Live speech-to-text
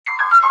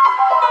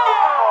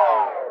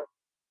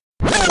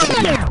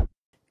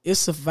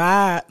It's a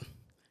vibe.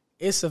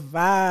 It's a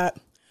vibe.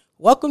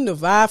 Welcome to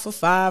Vibe for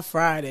Five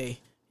Friday.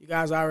 You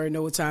guys already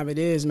know what time it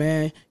is,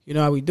 man. You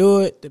know how we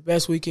do it. The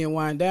best weekend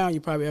wind down you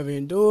probably ever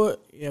endured.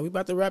 Yeah, we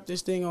about to wrap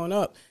this thing on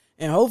up.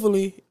 And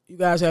hopefully you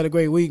guys had a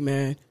great week,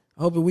 man.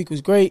 I hope the week was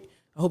great.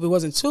 I hope it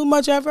wasn't too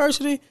much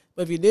adversity.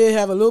 But if you did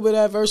have a little bit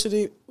of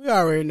adversity, we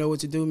already know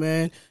what to do,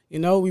 man. You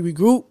know, we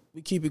regroup.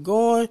 We keep it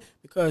going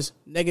because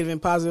negative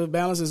and positive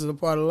balances is a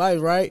part of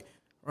life, right?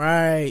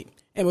 Right.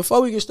 And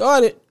before we get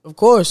started, of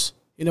course,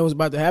 you know what's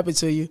about to happen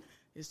to you.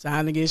 It's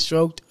time to get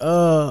stroked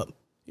up.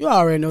 You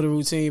already know the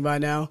routine by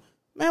now.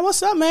 Man,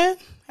 what's up, man?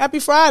 Happy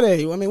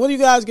Friday. I mean, what are you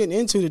guys getting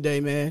into today,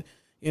 man?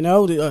 You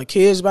know, the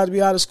kids about to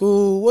be out of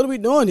school. What are we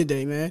doing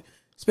today, man?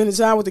 Spending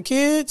time with the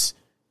kids?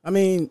 I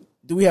mean,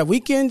 do we have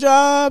weekend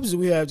jobs? Do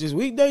we have just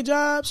weekday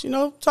jobs? You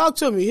know, talk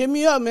to me. Hit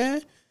me up,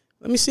 man.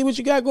 Let me see what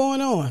you got going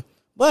on.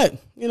 But,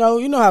 you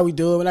know how we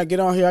do it. When I get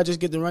on here, I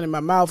just get to run in my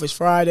mouth. It's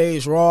Friday.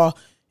 It's raw.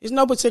 It's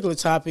no particular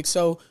topic.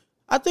 So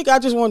I think I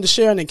just wanted to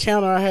share an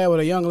encounter I had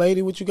with a young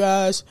lady with you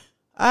guys.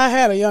 I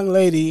had a young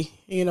lady,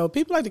 you know,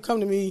 people like to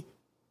come to me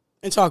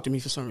and talk to me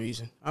for some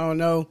reason. I don't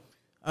know.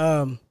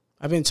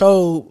 I've been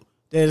told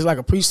that it's like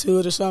a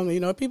priesthood or something. You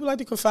know, people like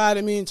to confide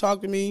in me and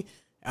talk to me.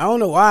 I don't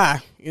know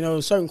why, you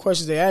know, certain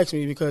questions they ask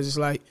me because it's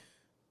like,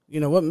 you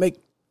know,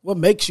 what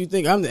makes you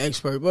think I'm the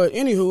expert? But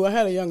anywho, I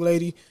had a young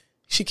lady.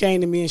 She came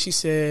to me and she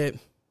said,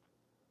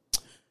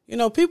 you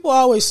know, people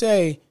always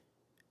say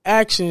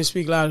actions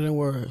speak louder than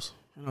words.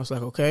 And I was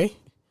like, okay.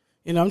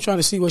 You know, I'm trying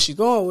to see where she's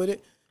going with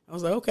it. I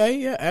was like, okay,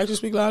 yeah, actions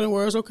speak louder than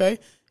words, okay.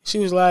 She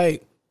was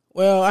like,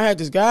 well, I had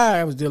this guy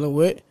I was dealing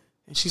with,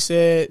 and she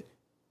said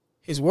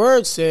his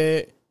words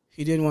said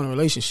he didn't want a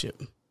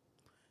relationship,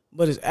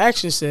 but his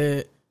actions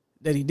said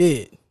that he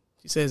did.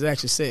 She said his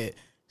actions said.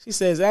 She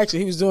says,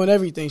 actually, he was doing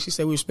everything. She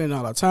said we were spending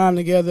all our time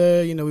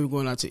together. You know, we were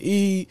going out to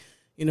eat.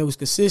 You know, it was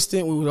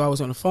consistent. We were always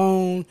on the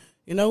phone.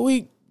 You know,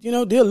 we, you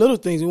know, did little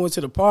things. We went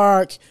to the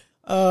park.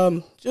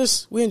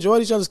 We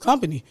enjoyed each other's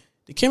company.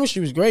 The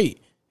chemistry was great.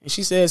 And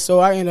she said, so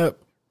I ended up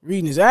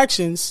reading his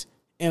actions,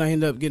 and I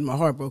ended up getting my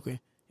heart broken,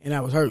 and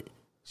I was hurt.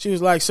 She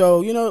was like,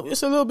 so, you know,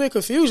 it's a little bit of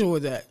confusion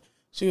with that.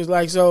 She was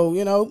like, so,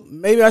 you know,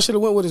 maybe I should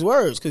have went with his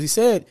words because he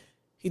said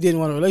he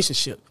didn't want a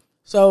relationship.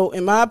 So,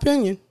 in my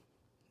opinion,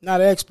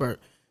 not an expert,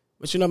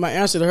 but, you know, my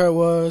answer to her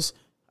was,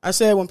 I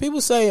said, when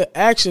people say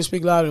actions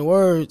speak louder than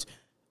words,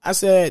 I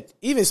said,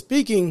 even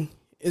speaking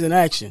is an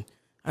action.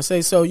 I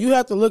say, so you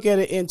have to look at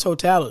it in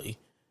totality.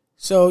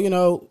 So, you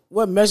know,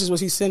 what message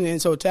was he sending in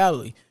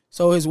totality?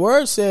 So his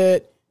words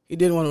said he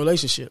didn't want a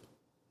relationship,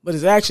 but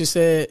his action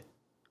said,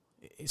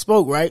 he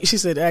spoke, right? She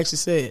said the action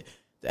said.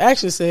 The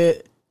action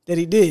said that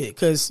he did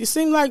because it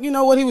seemed like, you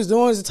know, what he was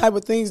doing is the type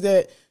of things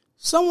that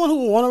someone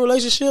who would want a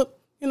relationship,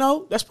 you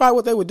know, that's probably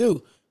what they would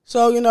do.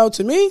 So, you know,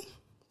 to me,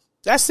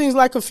 that seems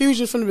like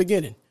confusion from the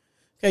beginning.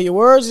 Okay, your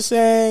words are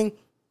saying,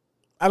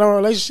 I don't want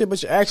a relationship,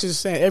 but your actions are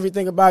saying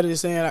everything about it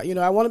is saying, you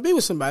know, I want to be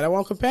with somebody. I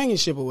want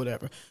companionship or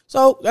whatever.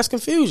 So that's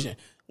confusion.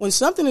 When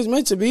something is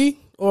meant to be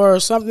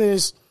or something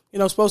is, you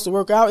know, supposed to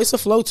work out, it's a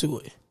flow to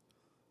it.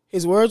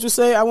 His words would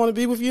say, I want to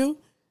be with you.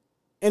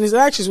 And his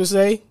actions would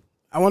say,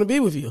 I want to be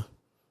with you.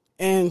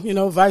 And, you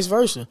know, vice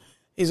versa.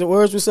 His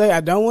words would say, I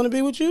don't want to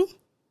be with you.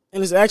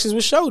 And his actions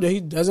would show that he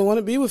doesn't want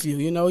to be with you.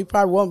 You know, he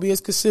probably won't be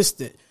as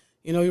consistent.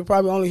 You know, he'll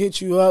probably only hit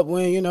you up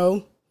when, you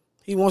know,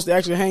 he wants to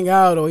actually hang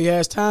out or he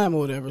has time or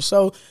whatever.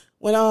 So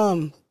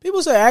when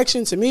people say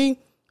action, to me,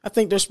 I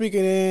think they're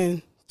speaking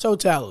in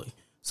totality.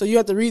 So you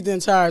have to read the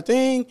entire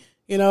thing.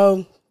 You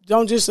know,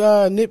 don't just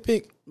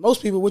nitpick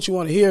most people what you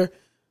want to hear.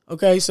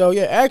 Okay, so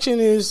yeah, action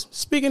is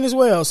speaking as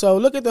well. So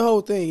look at the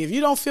whole thing. If you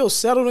don't feel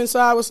settled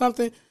inside with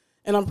something,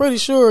 and I'm pretty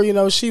sure, you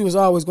know, she was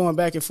always going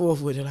back and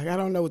forth with it. Like, I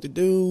don't know what to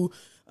do.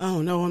 I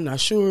don't know. I'm not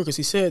sure because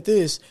he said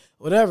this,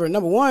 whatever.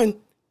 Number one,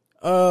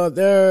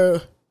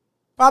 there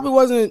probably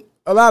wasn't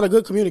a lot of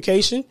good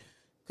communication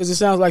because it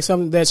sounds like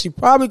something that she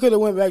probably could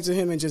have went back to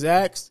him and just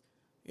asked,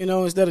 you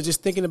know, instead of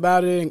just thinking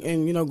about it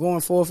and you know,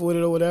 going forth with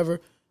it or whatever.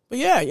 But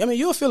yeah, I mean,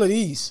 you'll feel at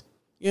ease.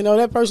 You know,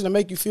 that person to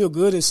make you feel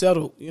good and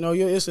settled. You know,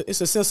 it's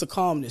a sense of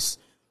calmness.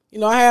 You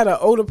know, I had an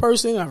older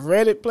person. I've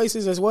read it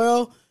places as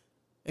well.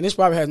 And this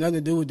probably has nothing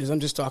to do with this.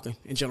 I'm just talking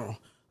in general.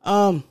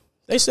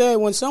 They said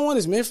when someone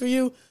is meant for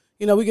you,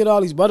 you know, we get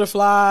all these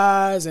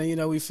butterflies and, you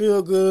know, we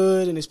feel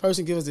good and this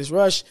person gives us this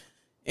rush.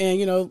 And,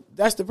 you know,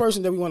 that's the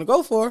person that we want to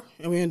go for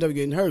and we end up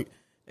getting hurt.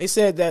 They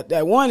said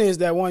that one is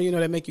that one, you know,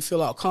 that make you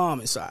feel all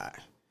calm inside.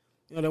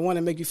 You know, the one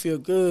that make you feel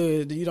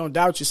good, that you don't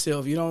doubt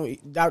yourself. You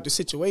don't doubt the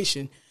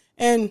situation.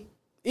 And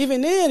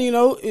even then, you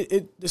know,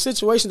 the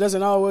situation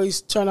doesn't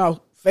always turn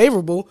out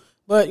favorable.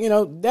 But, you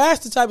know,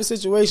 that's the type of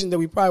situation that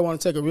we probably want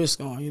to take a risk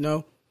on, you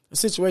know, a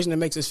situation that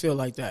makes us feel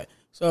like that.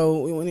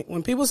 So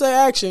when people say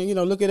action, you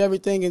know, look at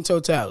everything in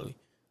totality.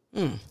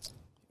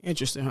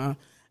 Interesting, huh?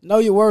 Know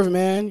your worth,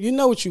 man. You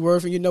know what you're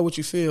worth and you know what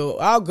you feel.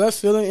 Our gut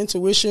feeling,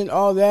 intuition,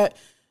 all that.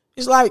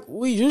 It's like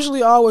we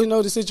usually always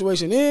know the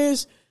situation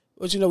is,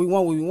 but, you know, we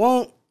want what we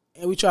want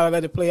and we try to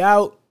let it play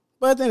out.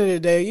 But at the end of the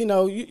day, you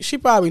know, she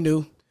probably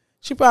knew.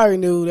 She probably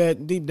knew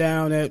that deep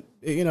down that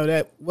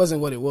that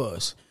wasn't what it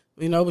was.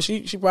 But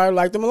she probably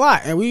liked him a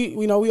lot. And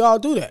we all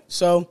do that.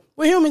 So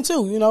we're human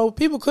too.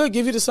 People could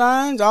give you the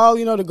signs,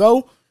 to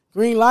go,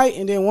 green light.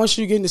 And then once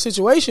you get in the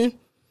situation,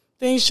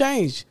 things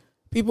change.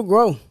 People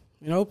grow,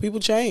 people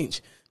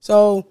change.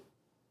 So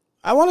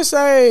I want to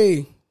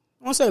say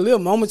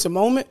live moment to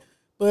moment,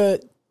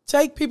 but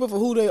take people for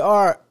who they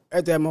are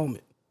at that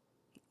moment,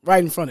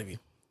 right in front of you.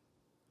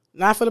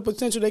 Not for the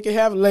potential they can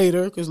have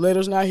later, because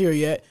later's not here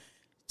yet.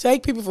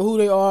 Take people for who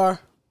they are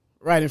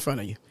right in front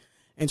of you.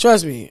 And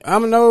trust me,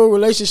 I'm no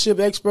relationship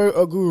expert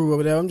or guru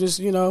over there. I'm just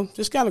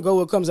kind of go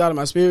what comes out of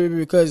my spirit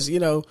because,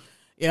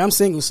 I'm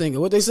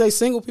single. What they say,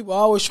 single people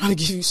are always trying to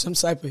give you some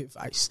type of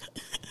advice.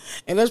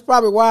 And that's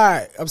probably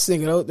why I'm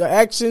single. The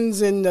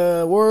actions and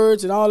the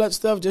words and all that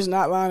stuff just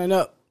not lining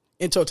up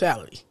in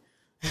totality.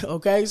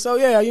 Okay, so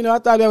yeah, I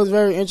thought that was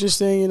very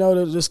interesting,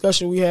 the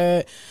discussion we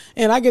had.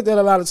 And I get that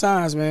a lot of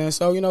times, man.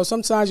 So,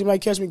 sometimes you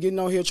might catch me getting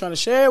on here trying to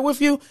share it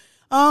with you.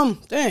 I'm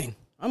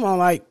on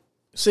like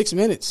 6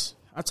 minutes.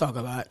 I talk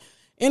a lot.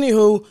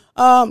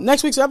 Anywho,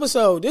 next week's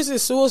episode, this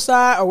is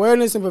Suicide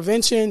Awareness and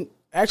Prevention,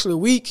 actually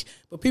week,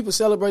 but people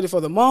celebrate it for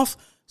the month.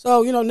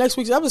 So, next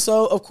week's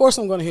episode, of course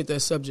I'm going to hit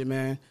that subject,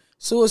 man.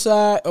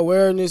 Suicide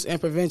Awareness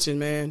and Prevention,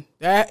 man.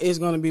 That is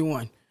going to be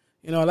one.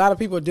 A lot of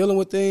people are dealing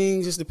with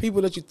things. It's the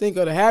people that you think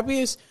are the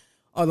happiest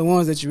are the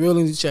ones that you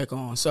really need to check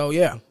on. So,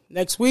 yeah,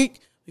 next week,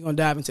 we're going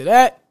to dive into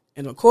that.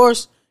 And, of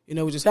course,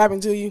 what just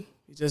happened to you?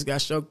 You just got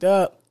stroked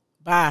up.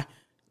 Bye.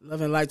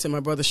 Love and light to my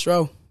brother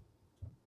Stro.